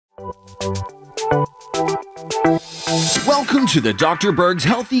Welcome to the Dr. Berg's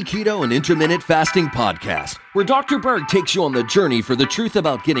Healthy Keto and Intermittent Fasting Podcast, where Dr. Berg takes you on the journey for the truth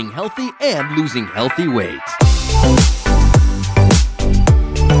about getting healthy and losing healthy weight.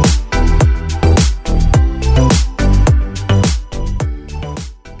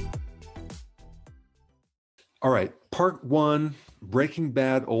 All right, part one, breaking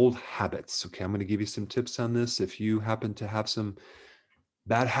bad old habits. Okay, I'm going to give you some tips on this. If you happen to have some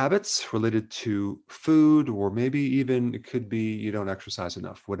bad habits related to food, or maybe even it could be you don't exercise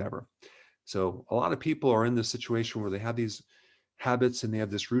enough, whatever. So a lot of people are in this situation where they have these habits and they have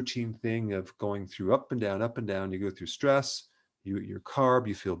this routine thing of going through up and down, up and down. You go through stress, you eat your carb,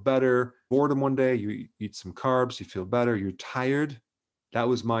 you feel better. Boredom one day, you eat some carbs, you feel better. You're tired. That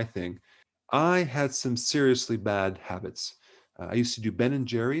was my thing. I had some seriously bad habits. I used to do Ben and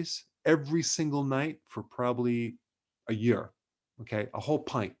Jerry's every single night for probably a year. Okay, a whole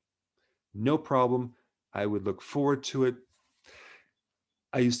pint, no problem. I would look forward to it.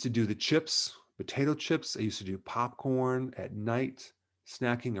 I used to do the chips, potato chips. I used to do popcorn at night,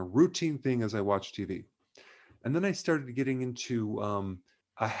 snacking, a routine thing as I watched TV. And then I started getting into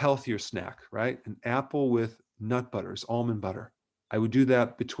a healthier snack, right? An apple with nut butters, almond butter. I would do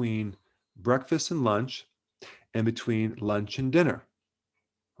that between breakfast and lunch, and between lunch and dinner.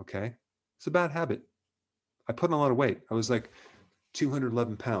 Okay, it's a bad habit. I put on a lot of weight. I was like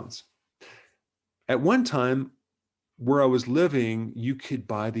 211 pounds. At one time, where I was living, you could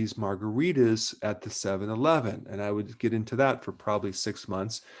buy these margaritas at the 7-Eleven. And I would get into that for probably 6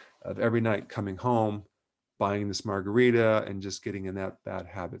 months of every night coming home, buying this margarita and just getting in that bad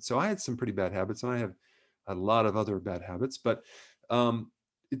habit. So I had some pretty bad habits, and I have a lot of other bad habits, but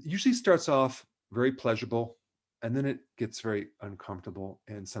it usually starts off very pleasurable, and then it gets very uncomfortable,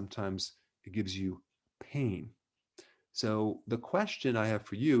 and sometimes it gives you pain. So the question I have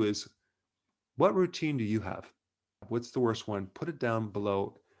for you is, what routine do you have? What's the worst one? Put it down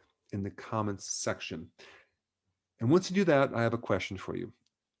below in the comments section. And once you do that, I have a question for you.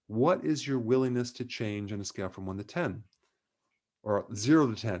 What is your willingness to change on a scale from 1 to 10? Or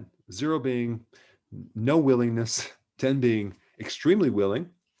 0 to 10? 0 being no willingness, 10 being extremely willing,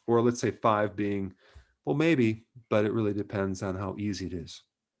 or let's say 5 being, well, maybe, but it really depends on how easy it is.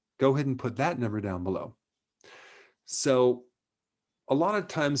 Go ahead and put that number down below. So a lot of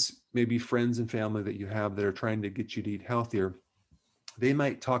times, maybe friends and family that you have that are trying to get you to eat healthier, they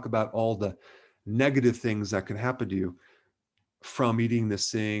might talk about all the negative things that can happen to you from eating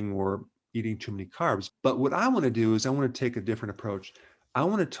this thing or eating too many carbs. But what I want to do is I want to take a different approach. I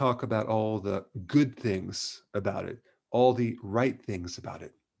want to talk about all the good things about it, all the right things about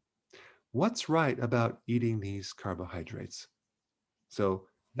it. What's right about eating these carbohydrates? So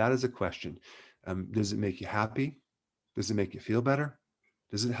that is a question. Does it make you happy? Does it make you feel better?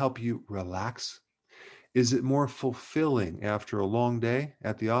 Does it help you relax? Is it more fulfilling after a long day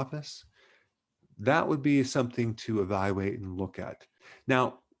at the office? That would be something to evaluate and look at.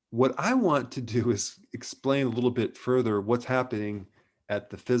 Now, what I want to do is explain a little bit further what's happening at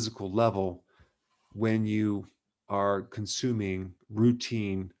the physical level when you are consuming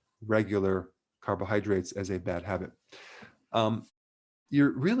routine, regular carbohydrates as a bad habit.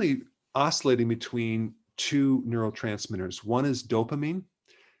 You're really oscillating between two neurotransmitters. One is dopamine,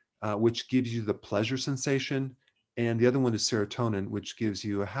 which gives you the pleasure sensation, and the other one is serotonin, which gives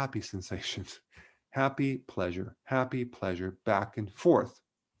you a happy sensation. Happy, pleasure, back and forth.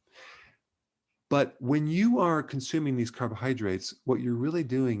 But when you are consuming these carbohydrates, what you're really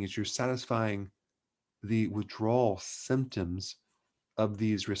doing is you're satisfying the withdrawal symptoms of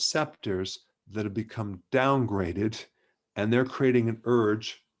these receptors that have become downgraded, and they're creating an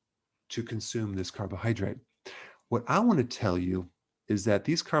urge to consume this carbohydrate. What I want to tell you is that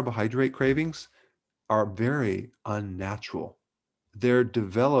these carbohydrate cravings are very unnatural. They're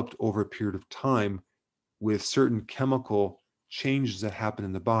developed over a period of time with certain chemical changes that happen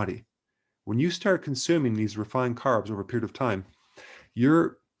in the body. When you start consuming these refined carbs over a period of time,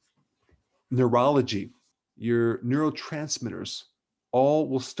 your neurology, your neurotransmitters, all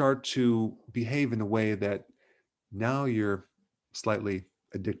will start to behave in a way that now you're slightly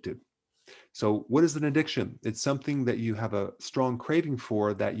addicted. So what is an addiction? It's something that you have a strong craving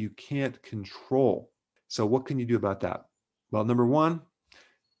for that you can't control. So what can you do about that? Well, number one,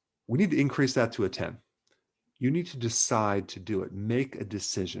 we need to increase that to a 10. You need to decide to do it. Make a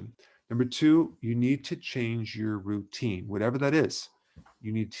decision. Number two, you need to change your routine, whatever that is.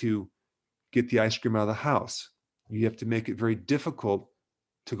 You need to get the ice cream out of the house. You have to make it very difficult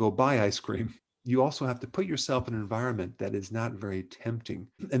to go buy ice cream. You also have to put yourself in an environment that is not very tempting.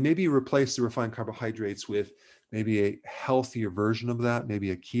 And maybe you replace the refined carbohydrates with maybe a healthier version of that,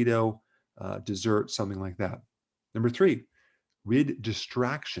 maybe a keto dessert, something like that. Number three, rid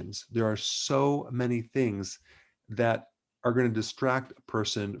distractions. There are so many things that are going to distract a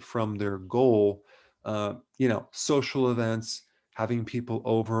person from their goal. Social events, having people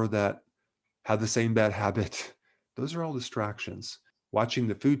over that have the same bad habit. Those are all distractions. Watching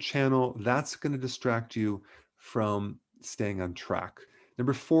the food channel, that's going to distract you from staying on track.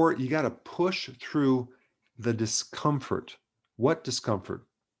 Number four, you got to push through the discomfort. What discomfort?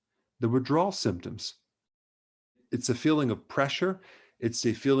 The withdrawal symptoms. It's a feeling of pressure. It's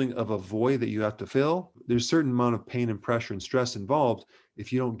a feeling of a void that you have to fill. There's a certain amount of pain and pressure and stress involved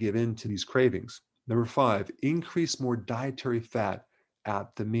if you don't give in to these cravings. Number five, increase more dietary fat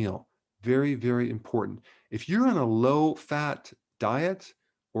at the meal. Very, very important. If you're on a low fat diet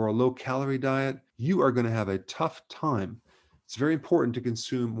or a low calorie diet, you are going to have a tough time. It's very important to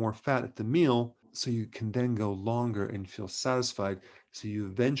consume more fat at the meal so you can then go longer and feel satisfied. So you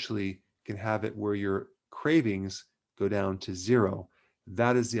eventually can have it where your cravings go down to zero.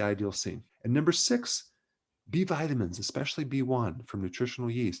 That is the ideal scene. And number six, B vitamins, especially B1 from nutritional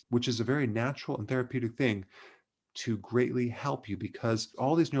yeast, which is a very natural and therapeutic thing to greatly help you because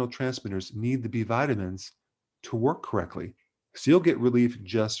all these neurotransmitters need the B vitamins to work correctly. So you'll get relief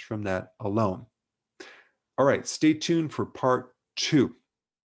just from that alone. All right, stay tuned for part 2.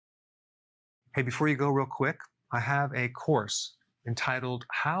 Hey, before you go real quick, I have a course entitled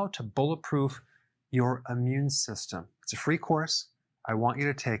How to Bulletproof Your Immune System. It's a free course. I want you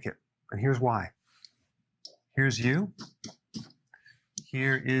to take it. And here's why. Here's you.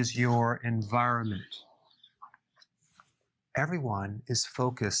 Here is your environment. Everyone is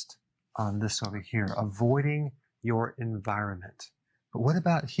focused on this over here, avoiding your environment. But what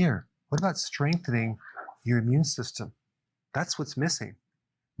about here? What about strengthening your immune system? That's what's missing.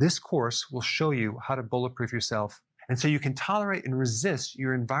 This course will show you how to bulletproof yourself. And so you can tolerate and resist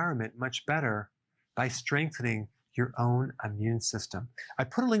your environment much better by strengthening your own immune system. I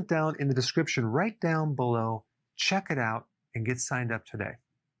put a link down in the description right down below. Check it out and get signed up today.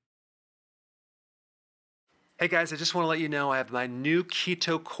 Hey guys, I just want to let you know I have my new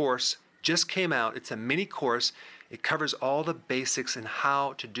keto course just came out. It's a mini course. It covers all the basics and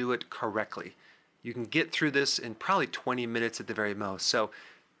how to do it correctly. You can get through this in probably 20 minutes at the very most. So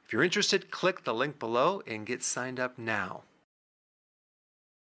if you're interested, click the link below and get signed up now.